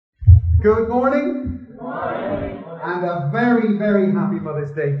Good morning. Good morning. And a very, very happy Mother's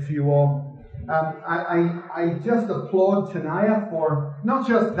Day to you all. I just applaud Tanaya for not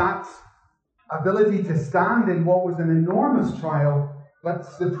just that ability to stand in what was an enormous trial,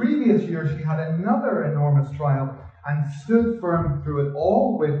 but the previous year she had another enormous trial and stood firm through it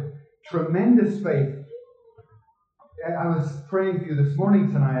all with tremendous faith. I was praying for you this morning,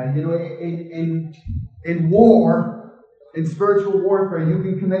 Tanaya. You know, in war, in spiritual warfare, you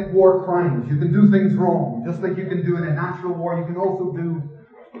can commit war crimes. You can do things wrong. Just like you can do in a natural war, you can also do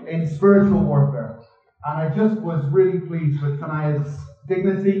in spiritual warfare. And I just was really pleased with Tanaya's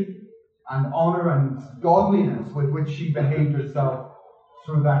dignity and honor and godliness with which she behaved herself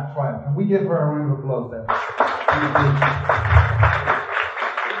through that trial. Can we give her a round of applause there?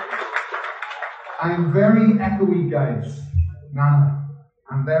 I'm very echoey, guys. Nana.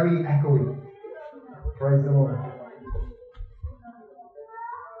 I'm very echoey. Praise the Lord.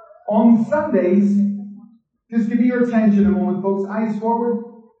 On Sundays, just give me your attention a moment, folks. Eyes forward.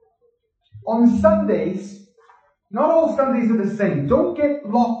 On Sundays, not all Sundays are the same. Don't get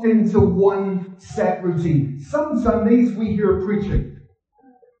locked into one set routine. Some Sundays we hear preaching.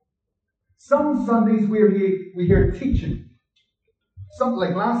 Some Sundays we hear teaching. Some,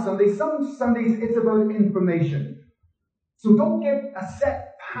 like last Sunday, some Sundays it's about information. So don't get a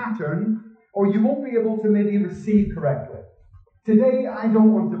set pattern or you won't be able to maybe receive correctly. Today I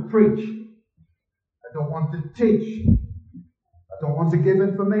don't want to preach. I don't want to teach. I don't want to give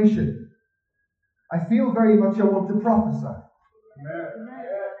information. I feel very much I want to prophesy.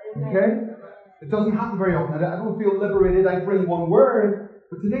 Okay? It doesn't happen very often. I don't feel liberated. I bring one word,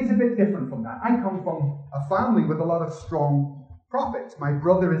 but today's a bit different from that. I come from a family with a lot of strong prophets. My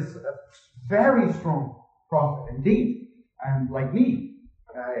brother is a very strong prophet indeed, and like me,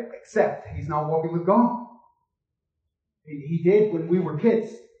 except he's not walking with God. He did when we were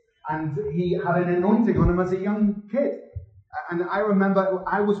kids, and he had an anointing on him as a young kid. And I remember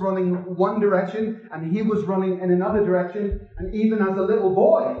I was running one direction, and he was running in another direction, and even as a little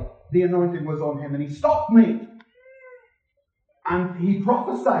boy, the anointing was on him, and he stopped me. And he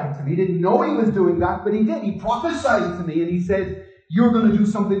prophesied to me. He didn't know he was doing that, but he did. He prophesied to me, and he said, "You're going to do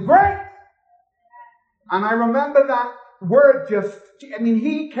something great." And I remember that word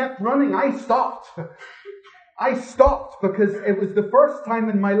he kept running. I stopped. I stopped because it was the first time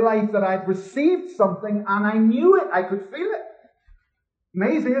in my life that I'd received something and I knew it. I could feel it.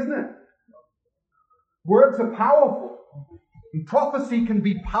 Amazing, isn't it? Words are powerful. And prophecy can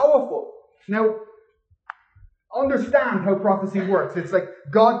be powerful. Now, understand how prophecy works. It's like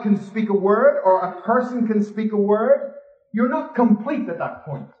God can speak a word or a person can speak a word. You're not complete at that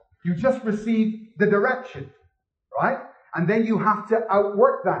point. You just receive the direction, right? And then you have to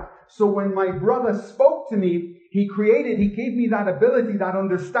outwork that. So when my brother spoke to me, he gave me that ability, that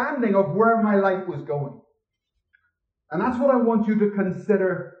understanding of where my life was going. And that's what I want you to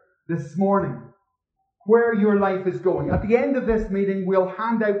consider this morning. Where your life is going. At the end of this meeting, we'll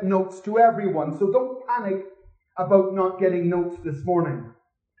hand out notes to everyone. So don't panic about not getting notes this morning.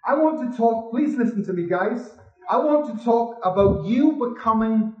 I want to talk, please listen to me guys. I want to talk about you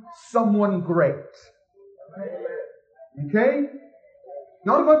becoming someone great. Okay?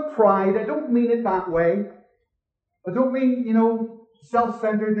 Not about pride. I don't mean it that way. I don't mean,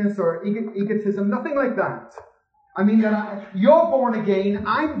 self-centeredness or egotism. Nothing like that. I mean that you're born again.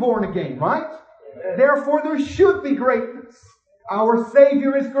 I'm born again, right? Therefore, there should be greatness. Our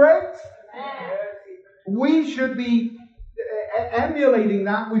Savior is great. We should be emulating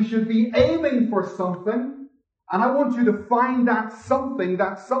that. We should be aiming for something. And I want you to find that something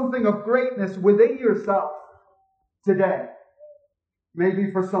of greatness within yourself today.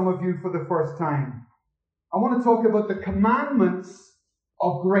 Maybe for some of you for the first time. I want to talk about the commandments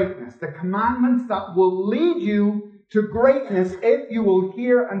of greatness. The commandments that will lead you to greatness if you will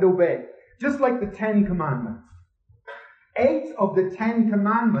hear and obey. Just like the 10 commandments. 8 of the 10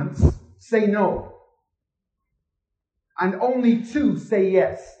 commandments say no. And only 2 say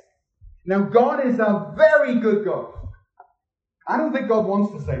yes. Now God is a very good God. I don't think God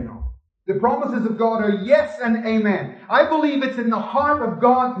wants to say no. The promises of God are yes and amen. I believe it's in the heart of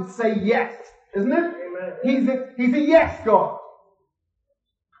God to say yes. Isn't it? Amen. He's a yes God.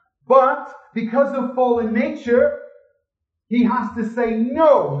 But because of fallen nature, he has to say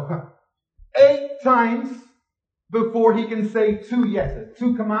no 8 times before he can say 2 yeses.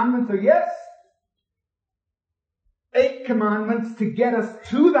 2 commandments are yes. 8 commandments to get us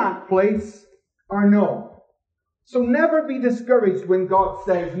to that place are no. So never be discouraged when God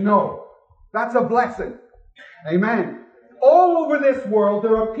says no. That's a blessing. Amen. All over this world,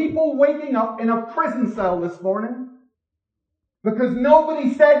 there are people waking up in a prison cell this morning Because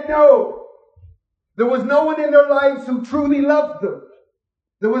nobody said no. There was no one in their lives who truly loved them.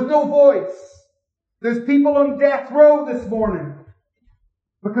 There was no voice. There's people on death row this morning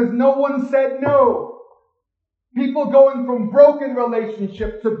because no one said no. People going from broken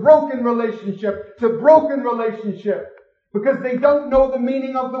relationship to broken relationship to broken relationship because they don't know the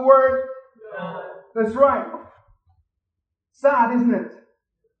meaning of the word. No. That's right. Sad, isn't it?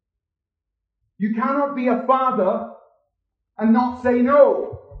 You cannot be a father and not say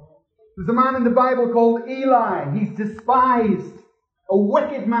no. There's a man in the Bible called Eli. He's despised. A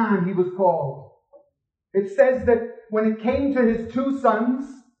wicked man, he was called. It says that when it came to his two sons,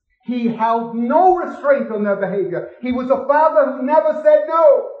 he held no restraint on their behavior. He was a father who never said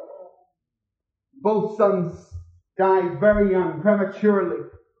no. Both sons died very young, prematurely,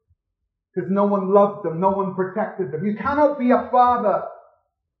 because no one loved them, no one protected them. You cannot be a father,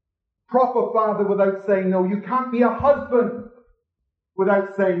 proper father, without saying no. You can't be a husband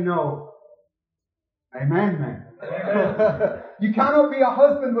without saying no. Amen, man. You cannot be a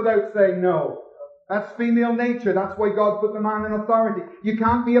husband without saying no. That's female nature. That's why God put the man in authority. You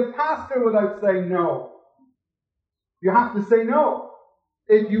can't be a pastor without saying no. You have to say no.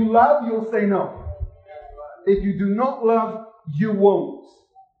 If you love, you'll say no. If you do not love, you won't.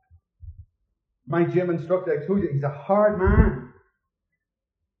 My gym instructor, I told you, he's a hard man.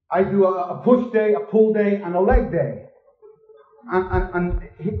 I do a push day, a pull day, and a leg day.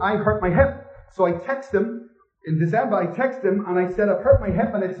 I hurt my hip. So I text him in December. I text him and I said, I've hurt my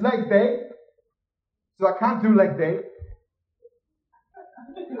hip and it's leg day. So I can't do leg day.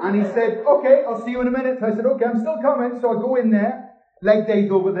 And he said, okay, I'll see you in a minute. I said, okay, I'm still coming. So I go in there. Leg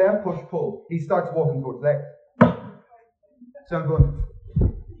day's over there. Push, pull. He starts walking towards leg. So I'm going,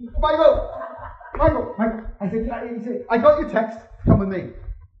 Michael. I said, I got your text. Come with me.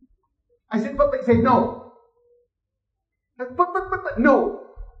 I said, but he said, no. But, no.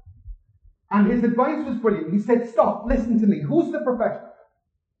 And his advice was brilliant. He said, stop, listen to me. Who's the professional?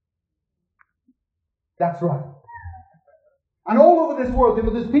 That's right. And all over this world,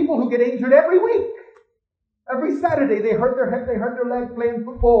 there's people who get injured every week. Every Saturday, they hurt their hip, they hurt their leg playing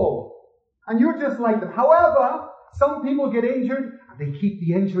football. And you're just like them. However, some people get injured and they keep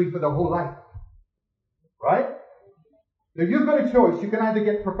the injury for their whole life. Right? Now you've got a choice. You can either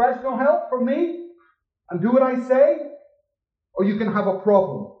get professional help from me and do what I say, or you can have a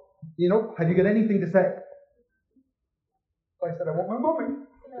problem. You know, have you got anything to say? I said, I want my mummy.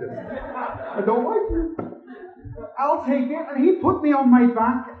 I don't like you. I'll take it. And he put me on my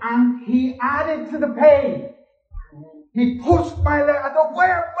back and he added to the pain. He pushed my leg. I thought,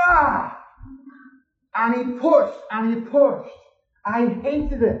 where? Ah! And he pushed and he pushed. I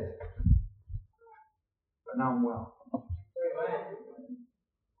hated it. But now I'm well.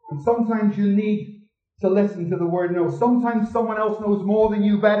 And sometimes you need to listen to the word no. Sometimes someone else knows more than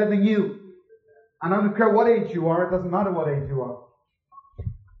you, better than you. And I don't care what age you are. It doesn't matter what age you are. It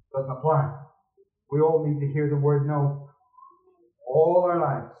doesn't apply. We all need to hear the word no. All our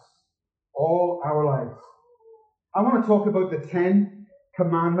lives. All our lives. I want to talk about the 10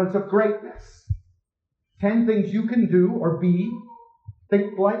 commandments of greatness. 10 things you can do or be,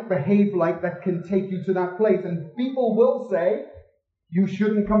 think like, behave like, that can take you to that place. And people will say, you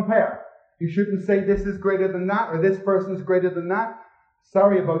shouldn't compare. You shouldn't say this is greater than that or this person's greater than that.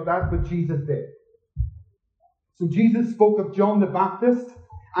 Sorry about that, but Jesus did. So Jesus spoke of John the Baptist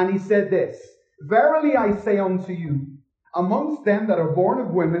and he said this, verily I say unto you, amongst them that are born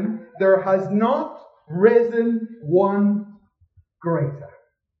of women, there has not risen one greater.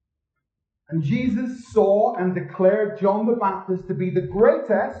 And Jesus saw and declared John the Baptist to be the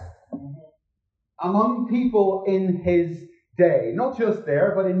greatest among people in his day. Not just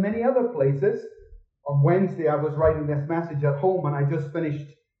there, but in many other places. On Wednesday, I was writing this message at home and I just finished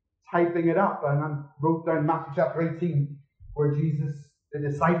typing it up. And I wrote down Matthew chapter 18, where the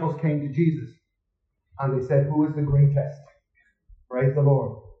disciples came to Jesus. And they said, who is the greatest? Praise the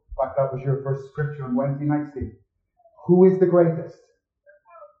Lord. In fact, that was your first scripture on Wednesday night, Steve. Who is the greatest?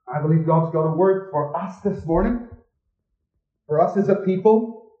 I believe God's got a word for us this morning. For us as a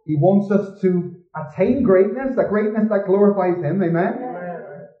people, He wants us to attain greatness, a greatness that glorifies Him. Amen?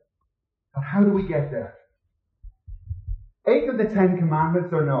 But how do we get there? 8 of the 10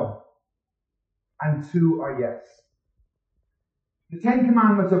 commandments are no. And 2 are yes. The 10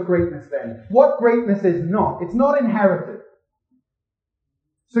 commandments of greatness then. What greatness is not? It's not inherited.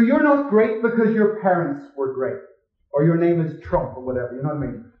 So you're not great because your parents were great. Or your name is Trump or whatever, you know what I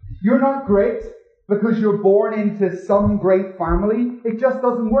mean? You're not great because you're born into some great family. It just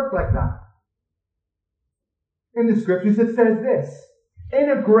doesn't work like that. In the scriptures it says this, in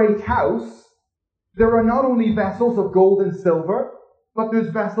a great house there are not only vessels of gold and silver, but there's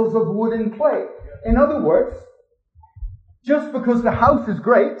vessels of wood and clay. In other words, just because the house is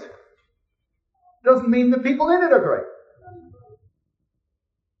great doesn't mean the people in it are great.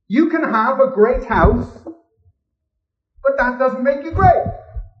 You can have a great house, but that doesn't make you great.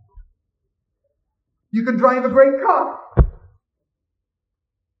 You can drive a great car,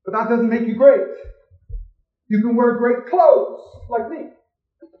 but that doesn't make you great. You can wear great clothes, like me.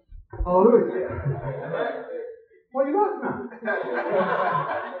 Hallelujah. What do you got now?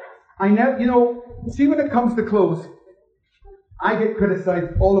 I know, see, when it comes to clothes, I get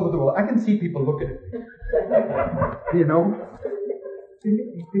criticized all over the world. I can see people look at it.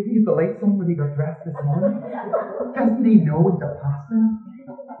 Did he believe someone when he got dressed this morning? Doesn't he know he's a pastor?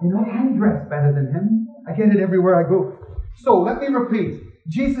 I dress better than him. I get it everywhere I go. So, let me repeat.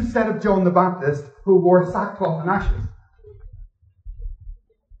 Jesus said of John the Baptist, who wore sackcloth and ashes,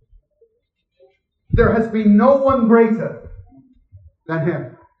 there has been no one greater than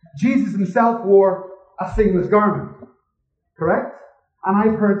him. Jesus himself wore a seamless garment. Correct? And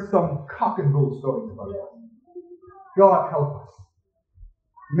I've heard some cock and bull stories about that. God help us.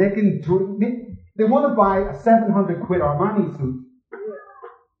 They want to buy a 700 quid Armani suit.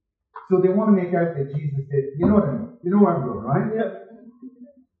 So they want to make out that Jesus did. You know what I mean? You know where I'm going, right? Yeah.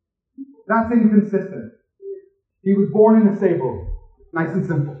 That's inconsistent. He was born in a stable. Nice and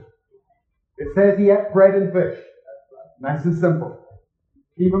simple. It says he ate bread and fish. Nice and simple.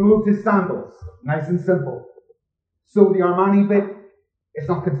 He removed his sandals. Nice and simple. So the Armani bit is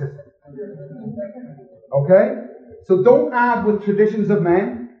not consistent. Okay? So don't add with traditions of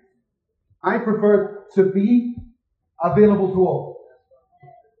men. I prefer to be available to all.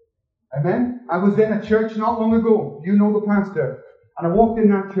 Amen? I was in a church not long ago. You know the pastor. And I walked in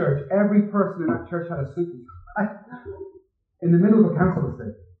that church. Every person in that church had a suit in the middle of a council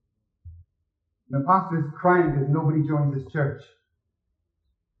estate. And the pastor is crying because nobody joins his church.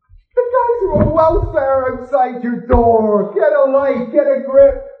 The guys are on welfare outside your door. Get a life, get a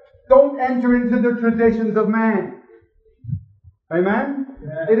grip. Don't enter into the traditions of man. Amen?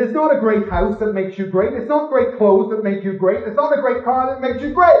 Yeah. It is not a great house that makes you great. It's not great clothes that make you great. It's not a great car that makes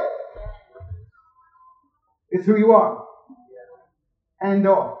you great. It's who you are. End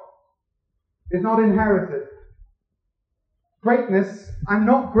of. It's not inherited. Greatness, I'm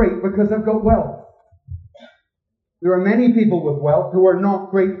not great because I've got wealth. There are many people with wealth who are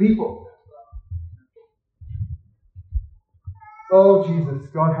not great people. Oh, Jesus,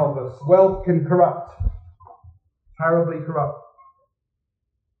 God help us. Wealth can corrupt. Terribly corrupt.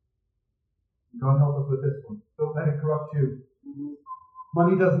 God help us with this one. Don't let it corrupt you.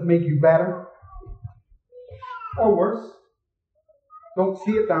 Money doesn't make you better or worse. Don't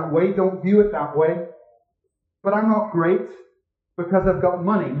see it that way. Don't view it that way. But I'm not great because I've got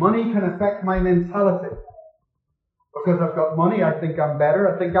money. Money can affect my mentality. Because I've got money, I think I'm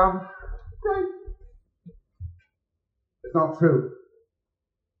better. I think I'm great. It's not true.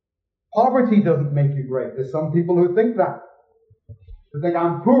 Poverty doesn't make you great. There's some people who think that. They think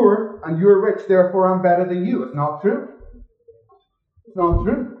I'm poor and you're rich, therefore I'm better than you. It's not true. It's not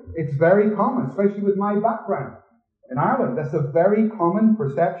true. It's very common, especially with my background in Ireland. That's a very common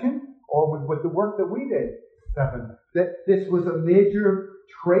perception, or with the work that we did, Stephen, that this was a major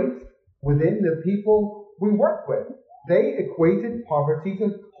trait within the people we worked with. They equated poverty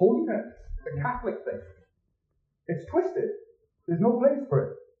to holiness, the Catholic thing. It's twisted. There's no place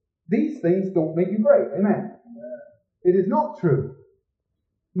for it. These things don't make you great. Amen. It is not true.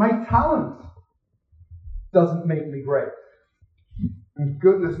 My talent doesn't make me great. And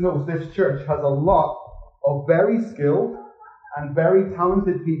goodness knows this church has a lot of very skilled and very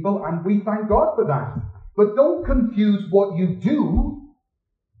talented people, and we thank God for that. But don't confuse what you do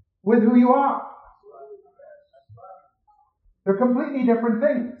with who you are. They're completely different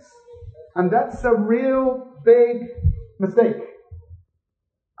things. And that's a real big mistake.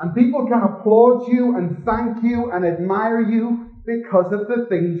 And people can applaud you and thank you and admire you because of the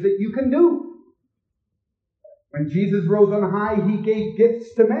things that you can do. When Jesus rose on high, he gave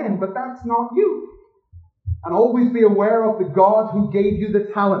gifts to men, but that's not you. And always be aware of the God who gave you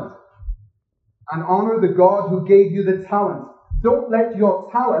the talent. And honor the God who gave you the talent. Don't let your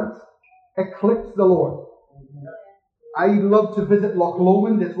talent eclipse the Lord. I love to visit Loch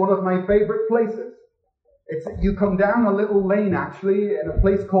Lomond. It's one of my favourite places. You come down a little lane, actually, in a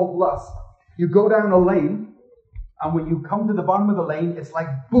place called Lusk. You go down a lane, and when you come to the bottom of the lane, it's like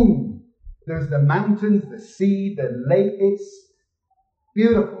boom. There's the mountains, the sea, the lake. It's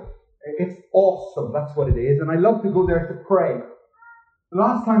beautiful. It's awesome. That's what it is. And I love to go there to pray. The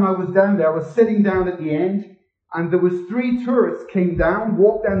last time I was down there, I was sitting down at the end, And there was 3 tourists came down,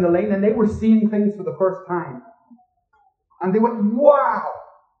 walked down the lane, and they were seeing things for the first time. And they went, wow!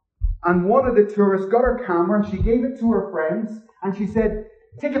 And one of the tourists got her camera, and she gave it to her friends, and she said,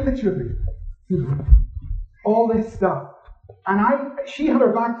 take a picture of me. All this stuff. And she had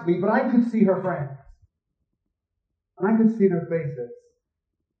her back to me, but I could see her friends. And I could see their faces.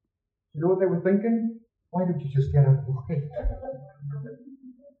 You know what they were thinking? Why don't you just get out of the way?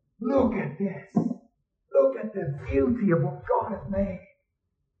 Look at this. Look at the beauty of what God has made.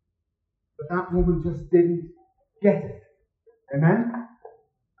 But that woman just didn't get it. Amen?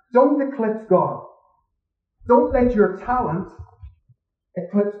 Don't eclipse God. Don't let your talent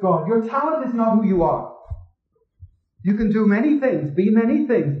eclipse God. Your talent is not who you are. You can do many things,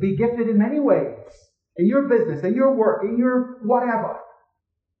 be gifted in many ways. In your business, in your work, in your whatever.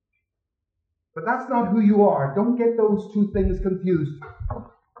 But that's not who you are. Don't get those 2 things confused.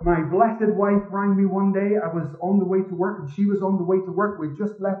 My blessed wife rang me one day. I was on the way to work and she was on the way to work. We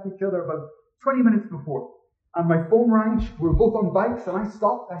just left each other about 20 minutes before. And my phone rang. We were both on bikes and I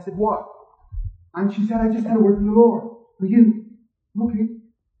stopped. I said, what? And she said, I just had a word from the Lord for you. Okay.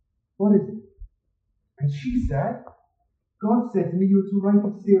 What is it? And she said, God said to me, you're to write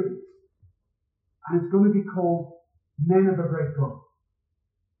a series. And it's going to be called Men of a Great God.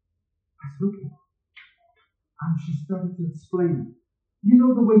 I said, okay. And she started to explain. You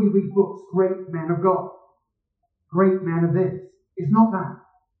know the way you read books, great men of God, great men of this. It's not that.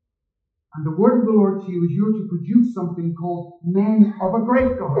 And the word of the Lord to you is you're to produce something called Men of a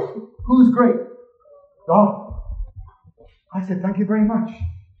Great God. Who's great? God. I said, thank you very much.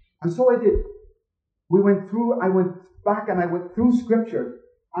 And so I did. I went back and I went through Scripture.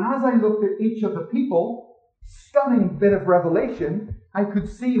 And as I looked at each of the people, stunning bit of revelation, I could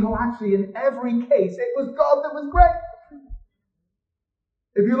see how actually in every case it was God that was great.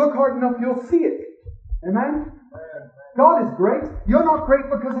 If you look hard enough, you'll see it. Amen? God is great. You're not great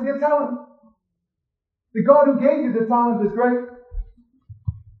because of your talent. The God who gave you the talent is great.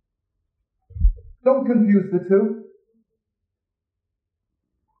 Don't confuse the 2.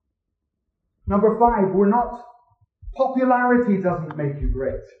 Number 5, popularity doesn't make you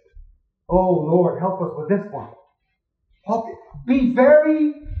great. Oh, Lord, help us with this one. Be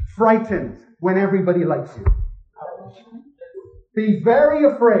very frightened when everybody likes you. Be very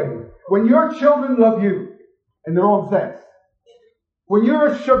afraid when your children love you in their own sense. When you're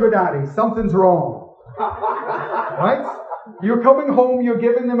a sugar daddy, something's wrong. Right? You're coming home, you're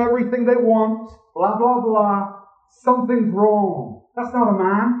giving them everything they want, blah, blah, blah. Something's wrong. That's not a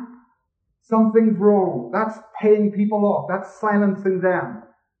man. Something's wrong. That's paying people off. That's silencing them.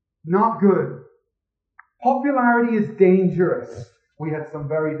 Not good. Popularity is dangerous. We had some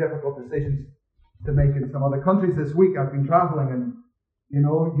very difficult decisions to make in some other countries this week. I've been traveling and,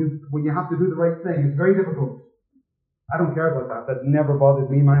 when you have to do the right thing, it's very difficult. I don't care about that. That never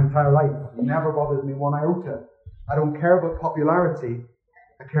bothered me my entire life. It never bothers me one iota. I don't care about popularity.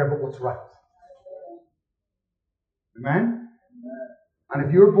 I care about what's right. Amen? And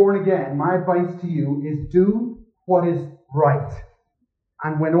if you're born again, my advice to you is do what is right.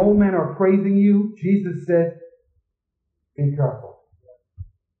 And when all men are praising you, Jesus said, be careful.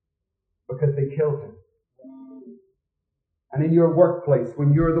 Because they killed him. And in your workplace,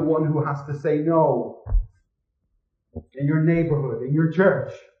 when you're the one who has to say no, in your neighborhood, in your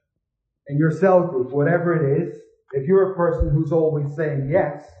church, in your cell group, whatever it is, if you're a person who's always saying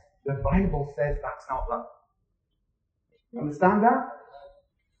yes, the Bible says that's not love. Understand that?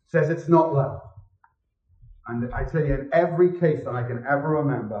 It says it's not love. And I tell you, in every case that I can ever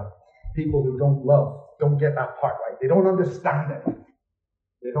remember, people who don't love don't get that part right. They don't understand it.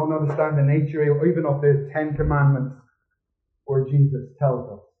 They don't understand the nature or even of the 10 Commandments where Jesus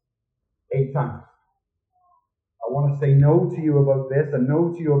tells us 8 times. I want to say no to you about this and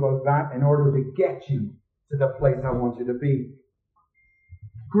no to you about that in order to get you to the place I want you to be.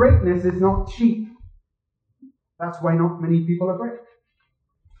 Greatness is not cheap. That's why not many people are great.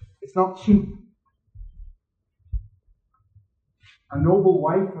 It's not cheap. A noble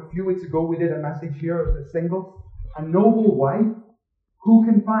wife, a few weeks ago we did a message here of the singles. A noble wife, who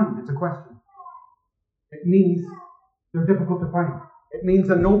can find? It's a question. It means they're difficult to find. It means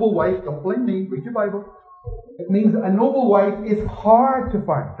a noble wife, don't blame me, read your Bible. It means a noble wife is hard to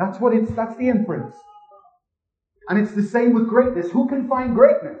find. That's the inference. And it's the same with greatness. Who can find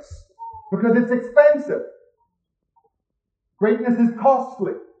greatness? Because it's expensive. Greatness is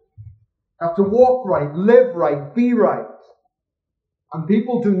costly. You have to walk right, live right, be right. And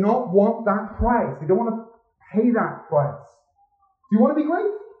people do not want that price. They don't want to pay that price. Do you want to be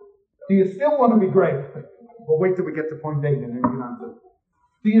great? Do you still want to be great? Well, wait till we get to point 8 and then you can answer.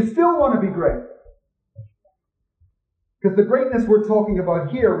 Do you still want to be great? Because the greatness we're talking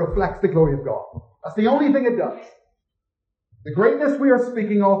about here reflects the glory of God. That's the only thing it does. The greatness we are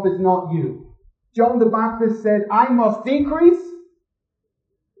speaking of is not you. John the Baptist said, I must decrease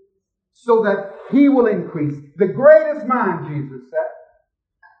so that he will increase. The greatest man, Jesus said.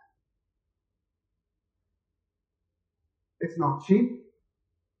 It's not cheap.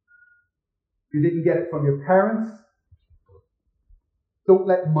 You didn't get it from your parents. Don't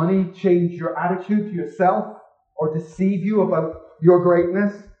let money change your attitude to yourself or deceive you about your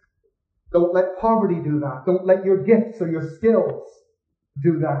greatness. Don't let poverty do that. Don't let your gifts or your skills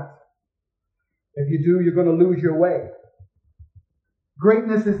do that. If you do, you're going to lose your way.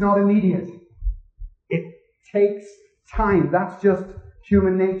 Greatness is not immediate. It takes time. That's just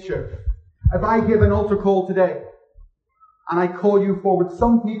human nature. If I give an altar call today and I call you forward,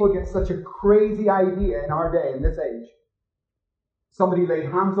 some people get such a crazy idea in our day, in this age. Somebody laid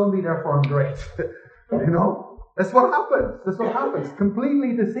hands on me, therefore I'm great. That's what happens. That's what happens.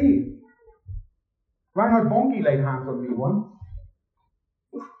 Completely deceived. Reinhard Bonnke laid hands on me once.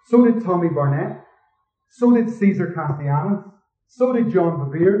 So did Tommy Barnett. So did Caesar Castellanos. So did John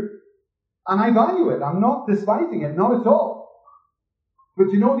Bevere. And I value it. I'm not despising it. Not at all.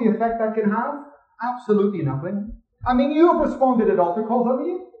 But you know the effect that can have? Absolutely nothing. I mean, you have responded at altar calls, haven't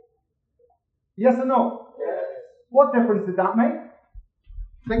you? Yes or no? Yes. What difference did that make?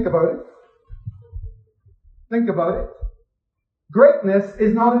 Think about it. Think about it. Greatness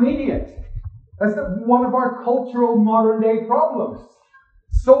is not immediate. That's one of our cultural modern day problems.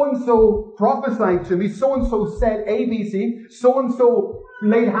 So-and-so prophesied to me, so-and-so said ABC, so-and-so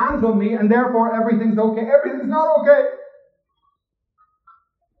laid hands on me, and therefore everything's okay. Everything's not okay.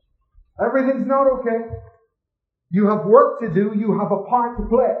 Everything's not okay. You have work to do, you have a part to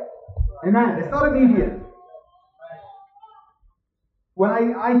play. Amen. It's not immediate. When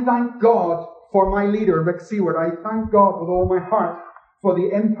I thank God for my leader, Mckeever, I thank God with all my heart for the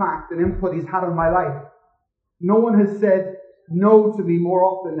impact and input he's had on my life. No one has said no to me more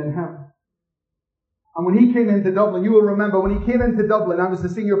often than him. And when he came into Dublin, you will remember, when he came into Dublin, I was the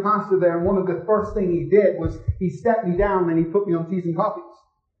senior pastor there, and one of the first things he did was he stepped me down and he put me on teas and coffees.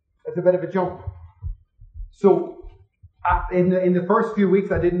 It's a bit of a jump. So, in the first few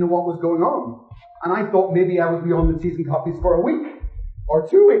weeks, I didn't know what was going on. And I thought maybe I would be on the teas and coffees for a week, or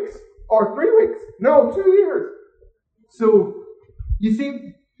 2 weeks, or 3 weeks. No, 2 years. So, you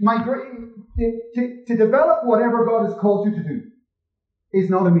see, to develop whatever God has called you to do is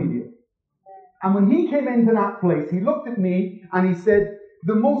not immediate. And when he came into that place, he looked at me and he said,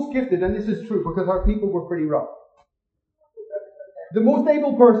 the most gifted, and this is true because our people were pretty rough, the most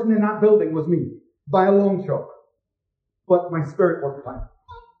able person in that building was me, by a long shot. But my spirit wasn't right.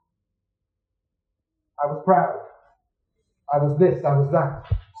 I was proud. I was this, I was that.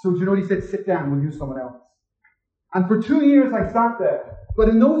 So do you know what he said? Sit down, we'll use someone else. And for 2 years I sat there. But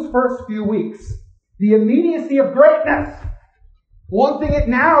in those first few weeks, the immediacy of greatness, wanting it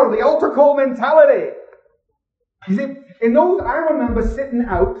now, the altar call mentality. You see, in those, I remember sitting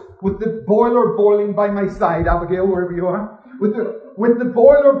out with the boiler boiling by my side, Abigail, wherever you are, with the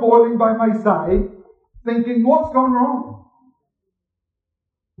boiler boiling by my side, thinking, what's gone wrong?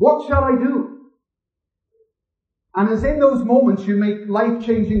 What shall I do? And it's in those moments you make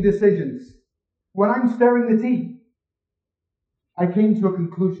life-changing decisions. When I'm stirring the tea, I came to a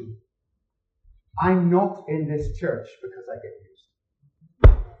conclusion. I'm not in this church because I get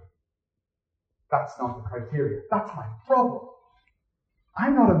used. That's not the criteria. That's my problem.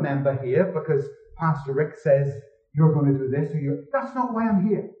 I'm not a member here because Pastor Rick says you're going to do this. That's not why I'm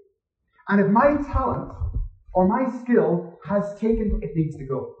here. And if my talent or my skill has taken, it needs to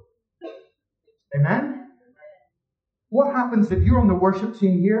go. Amen? What happens if you're on the worship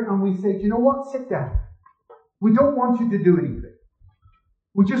team here and we say, do you know what? Sit down. We don't want you to do anything.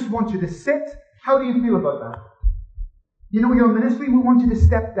 We just want you to sit. How do you feel about that? You know, your ministry, we want you to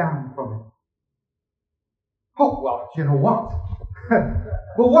step down from it. Oh, well, do you know what?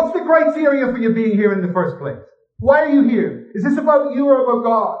 Well, what's the criteria for you being here in the first place? Why are you here? Is this about you or about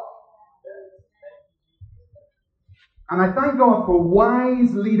God? And I thank God for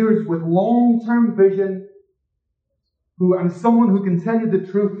wise leaders with long-term vision and someone who can tell you the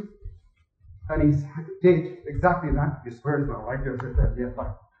truth. And he did exactly that. Your spirit's not right. Yeah,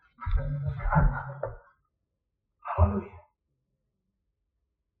 fine. Hallelujah.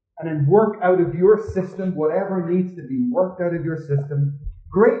 And then work out of your system whatever needs to be worked out of your system.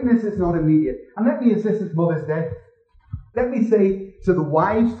 Greatness is not immediate. And let me, as this is Mother's Day, let me say to the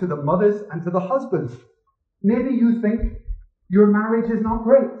wives, to the mothers, and to the husbands, maybe you think your marriage is not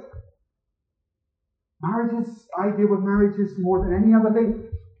great. I deal with marriages more than any other thing.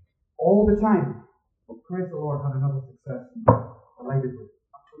 All the time. But praise the Lord, had another success. Delighted with it.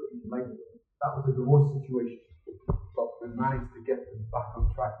 Absolutely delighted with it. That was a divorce situation. But we managed to get them back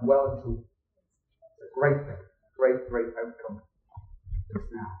on track well and truly. It's a great thing. Great, great outcome. Just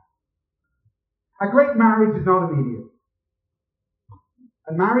now. A great marriage is not immediate.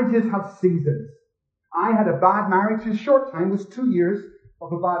 And marriages have seasons. I had a bad marriage. A short time. It was 2 years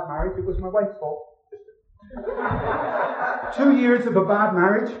of a bad marriage. It was my wife's fault. 2 years of a bad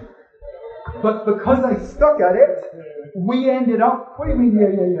marriage. But because I stuck at it, we ended up... What do you mean? Yeah.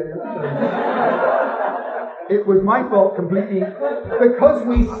 It was my fault completely. Because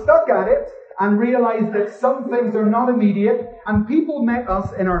we stuck at it and realized that some things are not immediate, and people met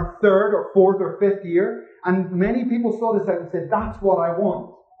us in our 3rd or 4th or 5th year, and many people saw this out and said, that's what I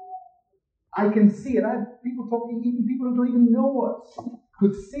want. I can see it. I had people talking, even people who don't even know us,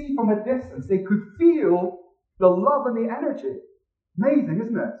 could see from a distance. They could feel the love and the energy. Amazing,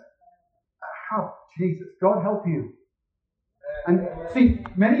 isn't it? How, Jesus, God help you. And see,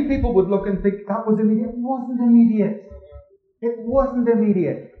 many people would look and think that was immediate. It wasn't immediate. It wasn't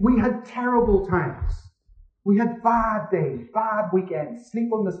immediate. We had terrible times. We had bad days, bad weekends,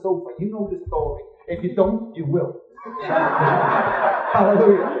 sleep on the sofa. You know the story. If you don't, you will.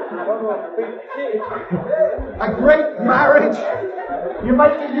 Hallelujah. A great marriage. You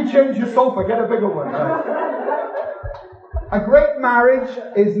might need to change your sofa, get a bigger one. A great marriage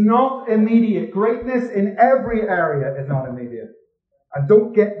is not immediate. Greatness in every area is not immediate. And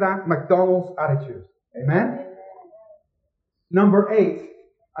don't get that McDonald's attitude. Amen? Number 8,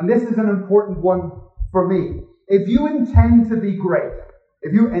 and this is an important one for me. If you intend to be great,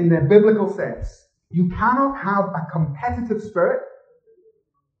 if you, in the biblical sense, you cannot have a competitive spirit,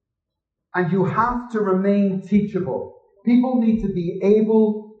 and you have to remain teachable. People need to be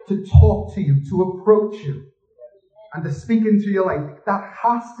able to talk to you, to approach you, and to speak into your life. That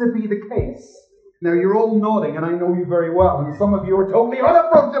has to be the case. Now, you're all nodding, and I know you very well, and some of you are totally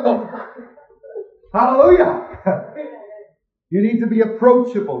unapproachable. Hallelujah! You need to be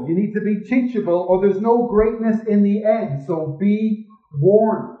approachable. You need to be teachable, or there's no greatness in the end. So be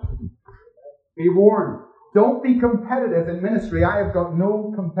warned. Be warned. Don't be competitive in ministry. I have got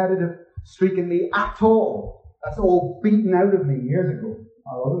no competitive streak in me at all. That's all beaten out of me years ago.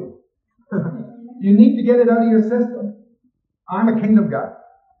 Hallelujah. You need to get it out of your system. I'm a kingdom guy.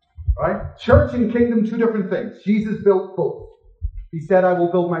 Right? Church and kingdom, 2 different things. Jesus built both. He said, I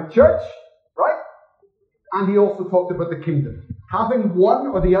will build my church. Right? And he also talked about the kingdom. Having one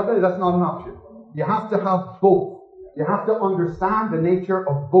or the other, that's not an option. You have to have both. You have to understand the nature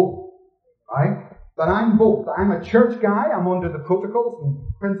of both. Right? But I'm both. I'm a church guy. I'm under the protocols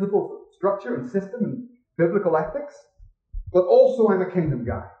and principles of structure and system and biblical ethics. But also I'm a kingdom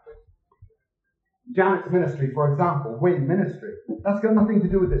guy. Janet's ministry, for example, Win Ministry. That's got nothing to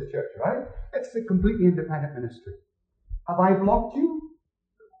do with this church, right? It's a completely independent ministry. Have I blocked you?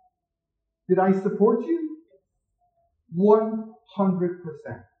 Did I support you? 100%.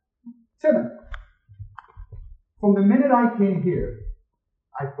 Timon, from the minute I came here,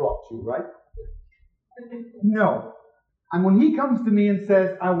 I blocked you, right? No. And when he comes to me and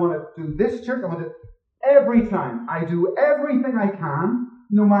says, I want to do this church, I want to, every time I do everything I can,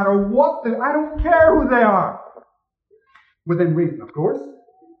 no matter what, I don't care who they are. Within reason, of course.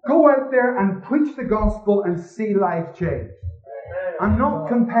 Go out there and preach the gospel and see life change. I'm not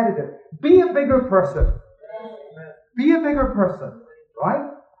competitive. Be a bigger person. Be a bigger person.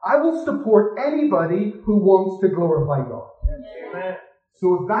 Right? I will support anybody who wants to glorify God.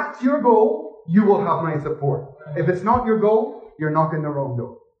 So if that's your goal, you will have my support. If it's not your goal, you're knocking the wrong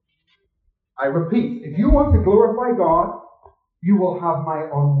door. I repeat, if you want to glorify God, you will have my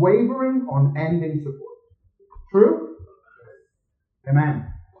unwavering, unending support. True?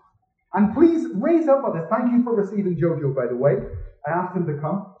 Amen. And please raise up others. Thank you for receiving Jojo, by the way. I asked him to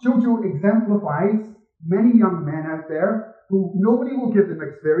come. Jojo exemplifies many young men out there who nobody will give them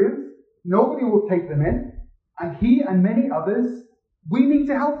experience. Nobody will take them in. And he and many others, we need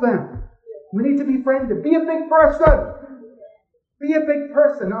to help them. We need to befriend them. Be a big person. Be a big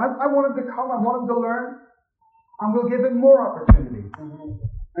person. I want him to come. I want him to learn. And we'll give him more opportunities.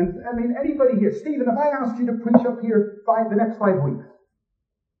 And I mean, anybody here, Stephen, if I asked you to preach up here the next 5 weeks,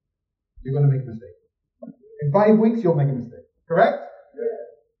 you're going to make a mistake. In 5 weeks, you'll make a mistake. Correct? Yeah.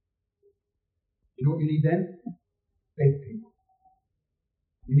 You know what you need then? Big people.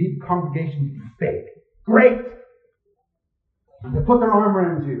 You need congregations to be big. Great! And to put their arm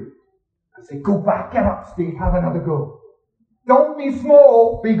around you and say, go back, get up, Steve, have another go. Don't be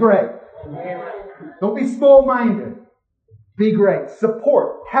small, be great. Don't be small-minded. Be great.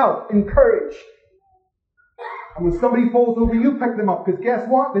 Support, help, encourage. And when somebody falls over, you pick them up. Because guess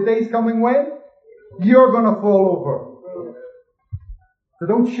what? The day's coming when you're going to fall over. So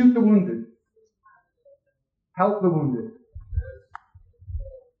don't shoot the wounded. Help the wounded.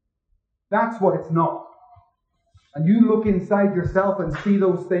 That's what it's not. And you look inside yourself and see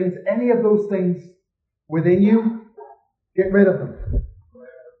those things, any of those things within you, get rid of them.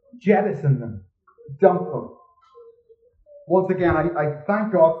 Jettison them. Dump them. Once again, I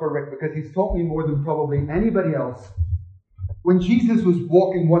thank God for Rick because he's taught me more than probably anybody else. When Jesus was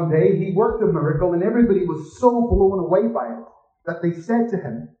walking one day, he worked a miracle and everybody was so blown away by it that they said to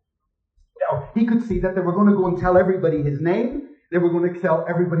him, he could see that they were going to go and tell everybody his name. They were going to tell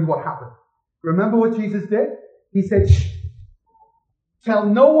everybody what happened. Remember what Jesus did? He said, shh, tell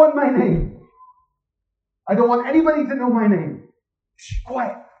no one my name. I don't want anybody to know my name. Shh,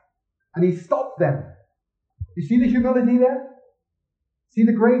 quiet. And he stopped them. You see the humility there? See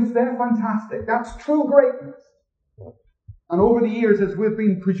the grace there? Fantastic. That's true greatness. And over the years, as we've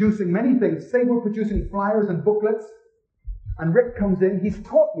been producing many things, say we're producing flyers and booklets, and Rick comes in, he's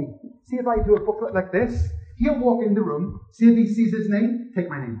taught me. See if I do a booklet like this, he'll walk in the room, see if he sees his name, take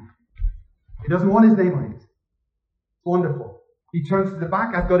my name. He doesn't want his name on it. It's wonderful. He turns to the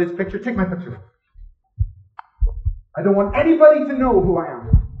back, I've got his picture, take my picture. I don't want anybody to know who I am.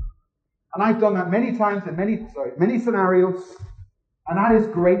 And I've done that many times in many scenarios, and that is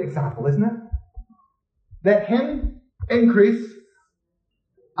a great example, isn't it? Let him increase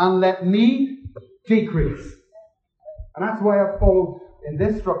and let me decrease. And that's why I've followed in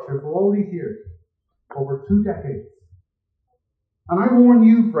this structure for all these years, over 2 decades. And I warn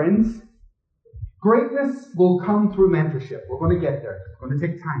you, friends, greatness will come through mentorship. We're going to get there. It's going to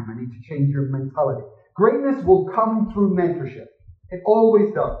take time. I need to change your mentality. Greatness will come through mentorship. It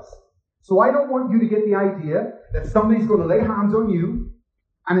always does. So I don't want you to get the idea that somebody's going to lay hands on you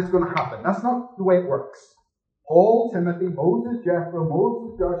and it's going to happen. That's not the way it works. Paul, Timothy, Moses, Jethro,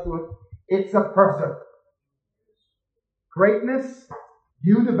 Moses, Joshua, it's a person. Greatness,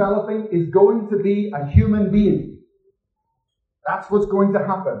 you developing, is going to be a human being. That's what's going to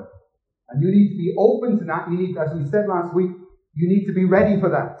happen. And you need to be open to that. You need, as we said last week, you need to be ready for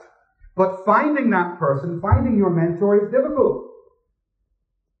that. But finding that person, finding your mentor is difficult.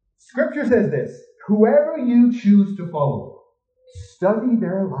 Scripture says this, whoever you choose to follow, study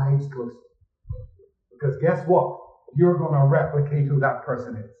their lives closely. Because guess what? You're going to replicate who that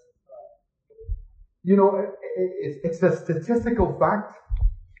person is. You know, it's a statistical fact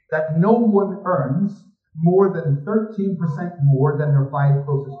that no one earns more than 13% more than their 5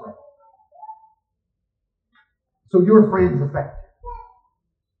 closest friends. So your friends affect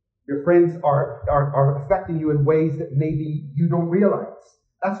you. Your friends are affecting you in ways that maybe you don't realize.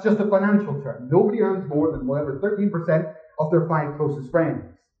 That's just a financial term. Nobody earns more than whatever 13% of their 5 closest friends.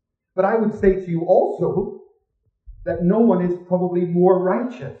 But I would say to you also that no one is probably more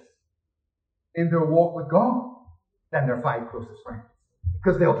righteous in their walk with God than their 5 closest friends.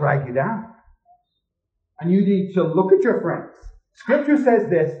 Because they'll drag you down. And you need to look at your friends. Scripture says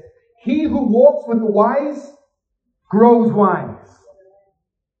this, he who walks with the wise grows wise.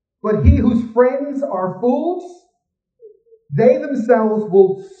 But he whose friends are fools, they themselves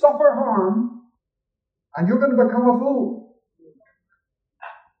will suffer harm, and you're going to become a fool.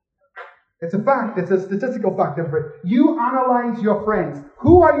 It's a fact. It's a statistical fact. You analyze your friends.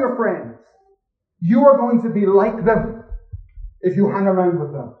 Who are your friends? You are going to be like them if you hang around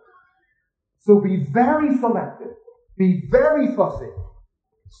with them. So be very selective. Be very fussy.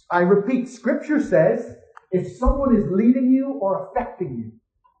 I repeat, Scripture says, if someone is leading you or affecting you,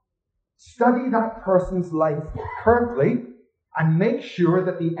 study that person's life carefully and make sure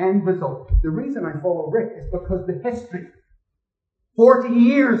that the end result. The reason I follow Rick is because the history. 40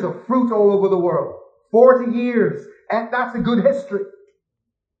 years of fruit all over the world. 40 years. And that's a good history.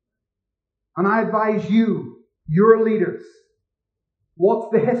 And I advise you, your leaders, what's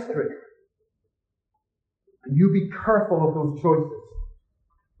the history? And you be careful of those choices.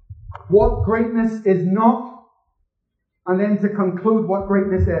 What greatness is not, and then to conclude what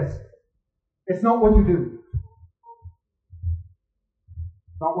greatness is. It's not what you do.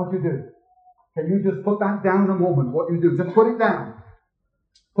 Not what you do. Can you just put that down a moment, what you do? Just put it down.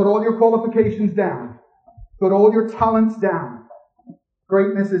 Put all your qualifications down. Put all your talents down.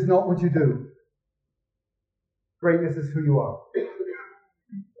 Greatness is not what you do. Greatness is who you are.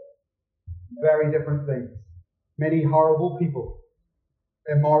 Very different things. Many horrible people,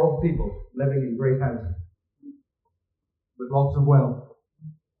 immoral people living in great houses with lots of wealth.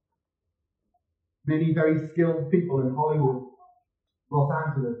 Many very skilled people in Hollywood, Los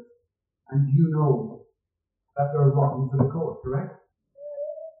Angeles, and you know that they're rotten to the core, correct?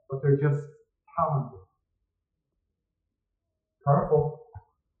 But they're just talented. Careful.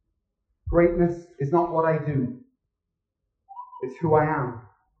 Greatness is not what I do. It's who I am.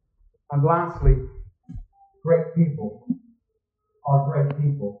 And lastly, great people are great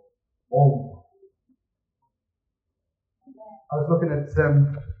people. All. I was looking at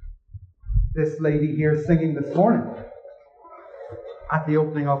this lady here singing this morning at the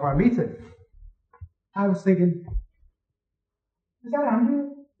opening of our meeting. I was thinking, is that Andrea?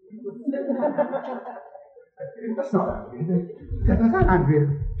 That's not Andrea. Is that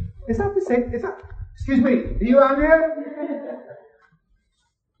Andrea? Is that the same? Is that? Excuse me, are you Andrea?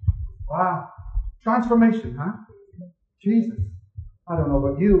 Wow. Transformation, huh? Jesus. I don't know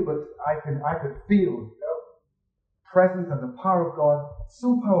about you, but I could feel the presence and the power of God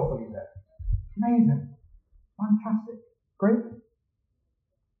so powerfully there. Amazing. Fantastic. Great.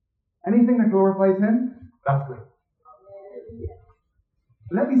 Anything that glorifies Him, that's great.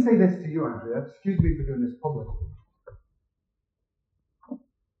 Let me say this to you, Andrea. Excuse me for doing this publicly.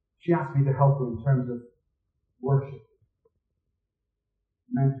 She asked me to help her in terms of worship,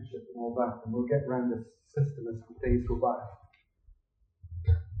 mentorship and all that, and we'll get around this system as the days go by.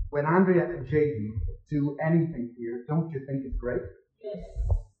 When Andrea and JD do anything here, don't you think it's great? Yes.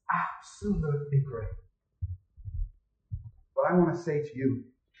 Absolutely great. But I want to say to you,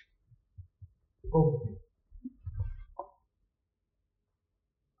 both of you,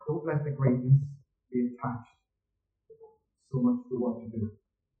 don't let the greatness be attached so much to what you do.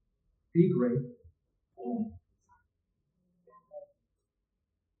 Be great all the time.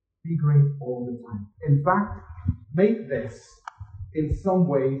 Be great all the time. In fact, make this, in some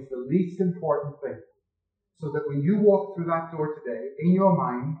ways, the least important thing. So that when you walk through that door today, in your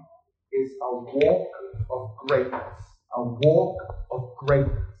mind is a walk of greatness. A walk of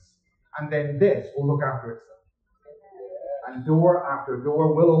greatness. And then this will look after itself. And door after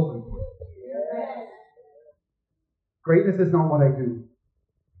door will open for it. Greatness is not what I do.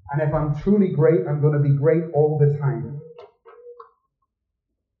 And if I'm truly great, I'm going to be great all the time.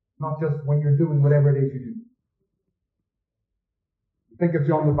 Not just when you're doing whatever it is you do. Think of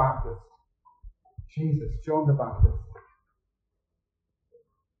John the Baptist. Jesus, John the Baptist.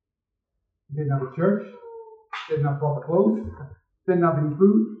 He didn't have a church. Didn't have proper clothes. Didn't have any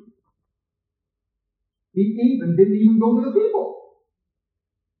food. He didn't even go to the people.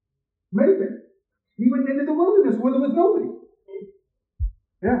 Amazing. He went into the wilderness where there was nobody.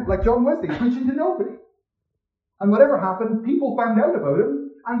 Yeah, like John Wesley, preaching to nobody. And whatever happened, people found out about him,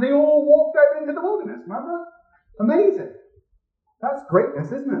 and they all walked out into the wilderness. Remember? Amazing. That's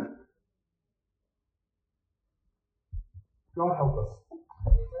greatness, isn't it? God help us.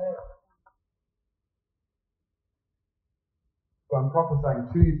 So I'm prophesying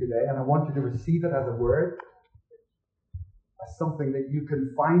to you today, and I want you to receive it as a word, as something that you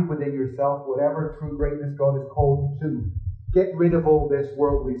can find within yourself, whatever true greatness God has called you to. Get rid of all this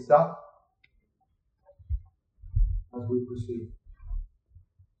worldly stuff as we proceed.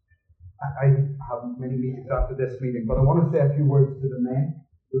 I have many meetings after this meeting, but I want to say a few words to the men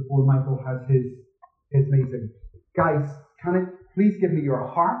before Michael has his meeting. Guys, please give me your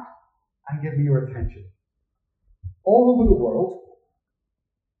heart and give me your attention. All over the world,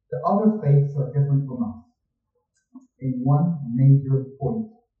 the other faiths are different from us in one major point.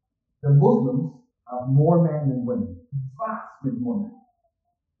 The Muslims have more men than women. Vastly more men.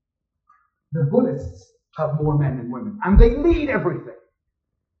 The Buddhists have more men than women. And they lead everything.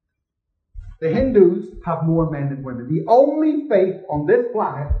 The Hindus have more men than women. The only faith on this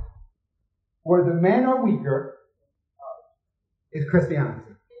planet where the men are weaker is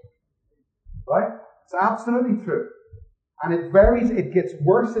Christianity. Right? It's absolutely true. And it varies. It gets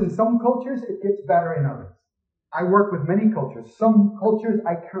worse in some cultures. It gets better in others. I work with many cultures. Some cultures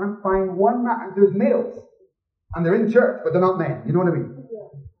I can't find one man. There's males. And they're in church, but they're not men. You know what I mean?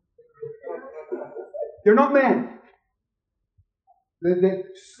 They're not men. They're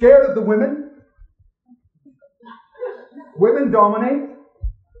scared of the women. Women dominate.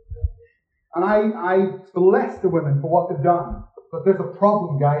 And I bless the women for what they've done. But there's a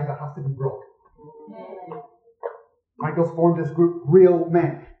problem, guys, that has to be broken. Michael's formed this group, Real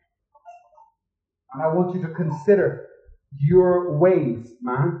Men. And I want you to consider your ways,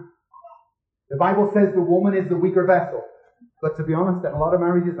 man. The Bible says the woman is the weaker vessel. But to be honest, in a lot of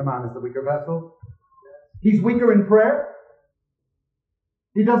marriages, the man is the weaker vessel. He's weaker in prayer.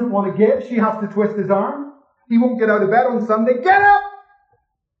 He doesn't want to give. She has to twist his arm. He won't get out of bed on Sunday. Get up!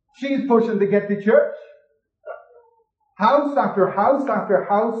 She's pushing to get to church. House after house after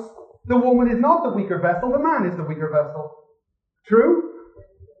house. The woman is not the weaker vessel. The man is the weaker vessel. True?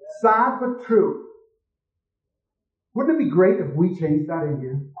 Sad, but true. Wouldn't it be great if we changed that in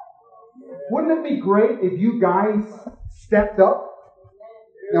here? Wouldn't it be great if you guys stepped up?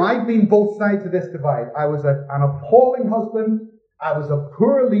 Now, I've been both sides of this divide. I was an appalling husband. I was a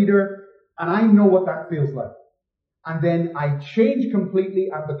poor leader. And I know what that feels like. And then I changed completely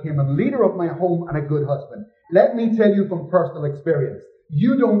and became a leader of my home and a good husband. Let me tell you from personal experience,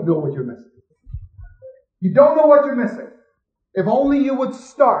 you don't know what you're missing. You don't know what you're missing. If only you would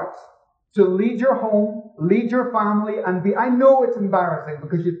start to lead your home, lead your family, and I know it's embarrassing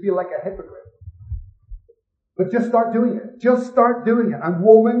because you feel like a hypocrite. But just start doing it. Just start doing it. And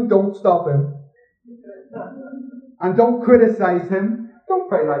woman, don't stop him. And don't criticize him. Don't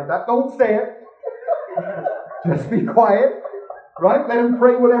pray like that. Don't say it. Just be quiet. Right? Let him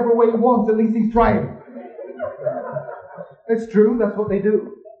pray whatever way he wants. At least he's trying. It's true. That's what they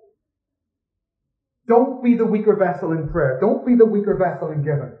do. Don't be the weaker vessel in prayer. Don't be the weaker vessel in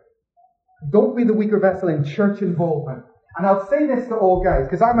giving. Don't be the weaker vessel in church involvement. And I'll say this to all guys,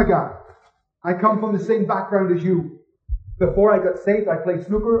 because I'm a guy. I come from the same background as you. Before I got saved, I played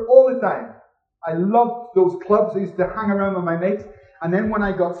snooker all the time. I loved those clubs. I used to hang around with my mates. And then when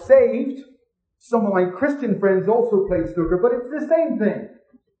I got saved, some of my Christian friends also played snooker, but it's the same thing.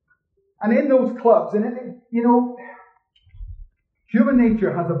 And in those clubs, human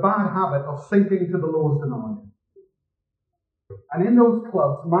nature has a bad habit of sinking to the lowest denominator. And in those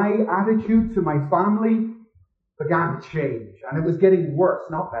clubs, my attitude to my family began to change. And it was getting worse,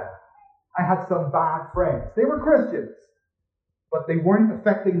 not better. I had some bad friends. They were Christians, but they weren't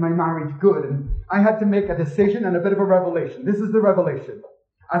affecting my marriage good. And I had to make a decision and a bit of a revelation. This is the revelation.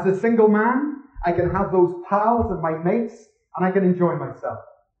 As a single man, I can have those pals and my mates, and I can enjoy myself.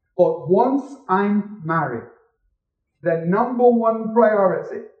 But once I'm married, the number one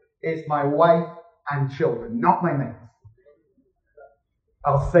priority is my wife and children, not my mates.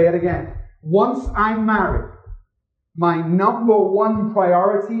 I'll say it again. Once I'm married, my number one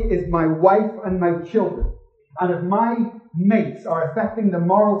priority is my wife and my children. And if my mates are affecting the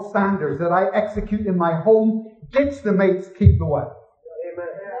moral standards that I execute in my home, ditch the mates, keep the wife.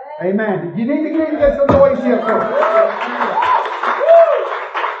 Amen. Amen. You need to get some noise here, folks.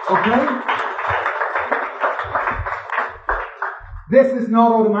 Okay? This is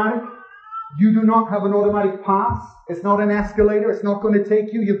not automatic. You do not have an automatic pass. It's not an escalator. It's not going to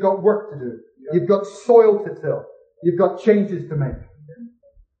take you. You've got work to do. You've got soil to till. You've got changes to make.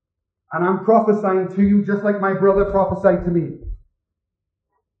 And I'm prophesying to you just like my brother prophesied to me.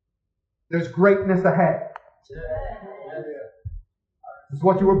 There's greatness ahead. It's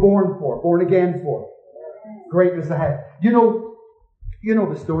what you were born for, born again for. Greatness ahead. You know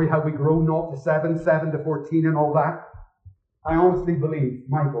the story how we grow 0 to 7, 7 to 14 and all that. I honestly believe,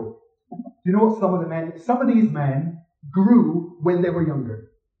 Michael, do you know what some of these men grew when they were younger.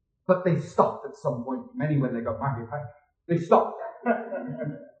 But they stopped at some point. Many when they got married, right? They stopped. I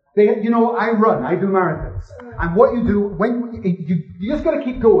do marathons. And what you do, you just got to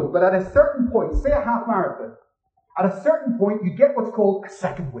keep going. But at a certain point, say a half marathon, at a certain point, you get what's called a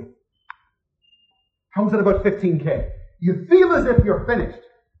second win. Comes at about 15k. You feel as if you're finished.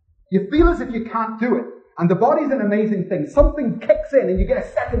 You feel as if you can't do it. And the body's an amazing thing. Something kicks in and you get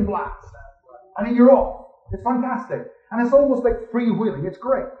a second blast. And then you're off. It's fantastic. And it's almost like freewheeling. It's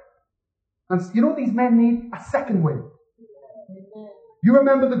great. And you know what these men need? A second win. You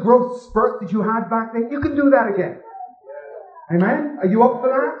remember the growth spurt that you had back then? You can do that again. Amen? Are you up for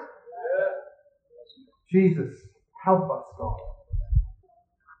that? Jesus, help us, God.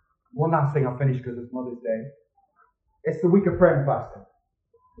 One last thing, I'll finish because it's Mother's Day. It's the week of prayer and fasting.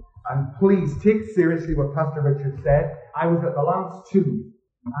 And please take seriously what Pastor Richard said. I was at the last two,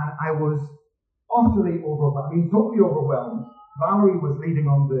 and I was utterly overwhelmed. Totally overwhelmed. Valerie was leading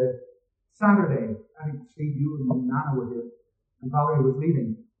on the Saturday. I think Steve, you and Nana were here. And Valerie was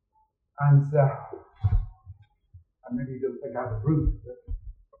leading. And maybe you don't think I was rude, but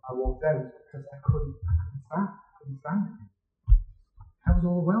I walked out because I couldn't stand it. I was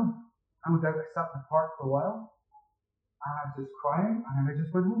overwhelmed. I went out, I sat in the park for a while, and I was just crying, and then I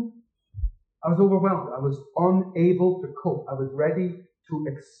just went home. I was overwhelmed. I was unable to cope. I was ready to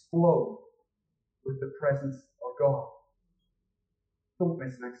explode with the presence of God. Don't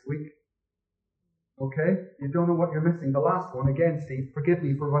miss next week. Okay? You don't know what you're missing. The last one, again, Steve, forgive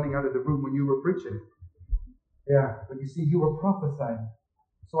me for running out of the room when you were preaching. Yeah, but you see, you were prophesying.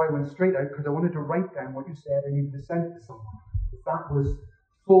 So I went straight out because I wanted to write down what you said and needed to send it to someone. That was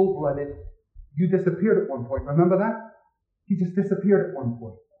full-blooded. You disappeared at one point. Remember that? He just disappeared at one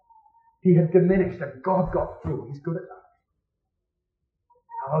point. He had diminished and God got through. He's good at that.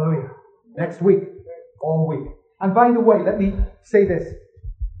 Hallelujah. Next week. All week. And by the way, let me say this.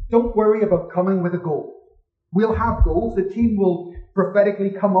 Don't worry about coming with a goal. We'll have goals. The team will prophetically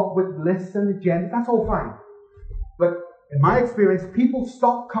come up with lists and agendas. That's all fine. But In my experience, people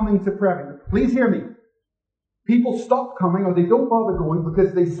stop coming to prayer. Please hear me. People stop coming or they don't bother going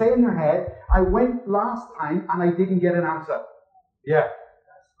because they say in their head, I went last time and I didn't get an answer. Yeah.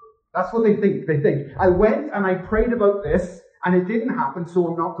 That's what they think. They think, I went and I prayed about this and it didn't happen, so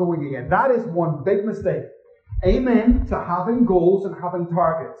I'm not going again. That is one big mistake. Amen to having goals and having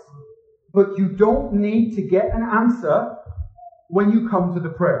targets. But you don't need to get an answer when you come to the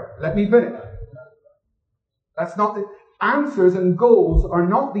prayer. Let me finish. That's not the answers and goals are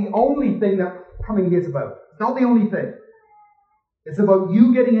not the only thing that coming is about. It's not the only thing. It's about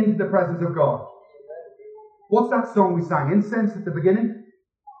you getting into the presence of God. What's that song we sang? Incense at the beginning?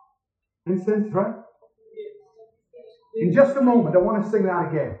 Incense, right? In just a moment, I want to sing that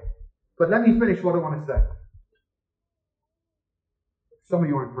again. But let me finish what I want to say. Some of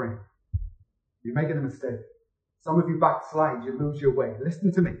you aren't praying. You're making a mistake. Some of you backslide. You lose your way.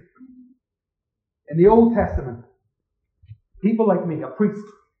 Listen to me. In the Old Testament, people like me, a priest,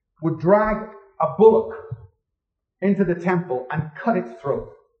 would drag a bullock into the temple and cut its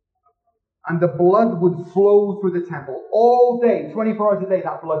throat. And the blood would flow through the temple all day, 24 hours a day,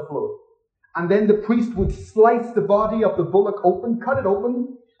 that blood flowed. And then the priest would slice the body of the bullock open, cut it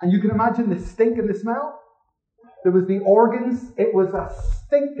open, and you can imagine the stink and the smell. There was the organs. It was a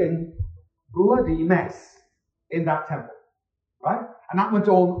stinking, bloody mess in that temple. Right? And that went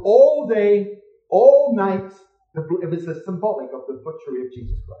on all day, all night. It was a symbolic of the butchery of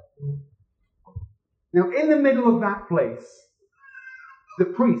Jesus Christ. Now, in the middle of that place, the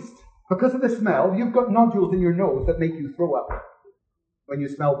priest, because of the smell, you've got nodules in your nose that make you throw up. When you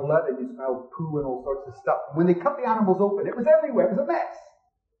smell blood and you smell poo and all sorts of stuff. When they cut the animals open, it was everywhere. It was a mess.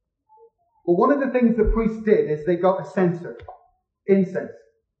 Well, one of the things the priests did is they got a censer, incense.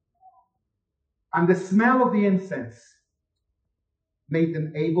 And the smell of the incense made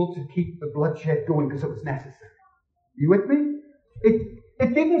them able to keep the bloodshed going because it was necessary. You with me?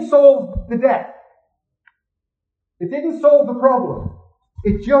 It didn't solve the death. It didn't solve the problem.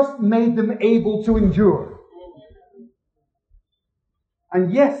 It just made them able to endure.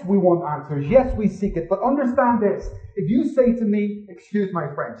 And yes, we want answers. Yes, we seek it. But understand this. If you say to me, excuse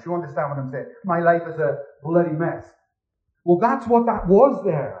my French, you understand what I'm saying? My life is a bloody mess. Well, that's what that was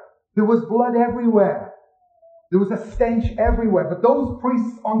there. There was blood everywhere. There was a stench everywhere. But those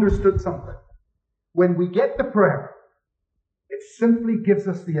priests understood something. When we get the prayer, it simply gives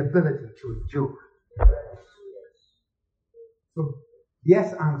us the ability to endure. So,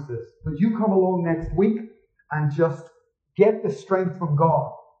 yes, answers. But you come along next week and just get the strength from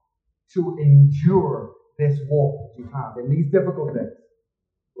God to endure this walk that you have in these difficult days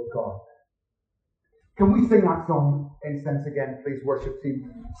with God. Can we sing that song, Incense, again, please, worship team?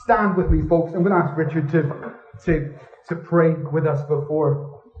 Stand with me, folks. I'm going to ask Richard to pray with us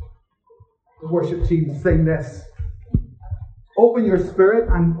before the worship team sing this. Open your spirit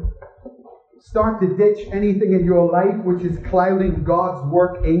and start to ditch anything in your life which is clouding God's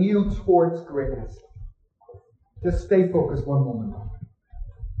work in you towards greatness. Just stay focused one moment.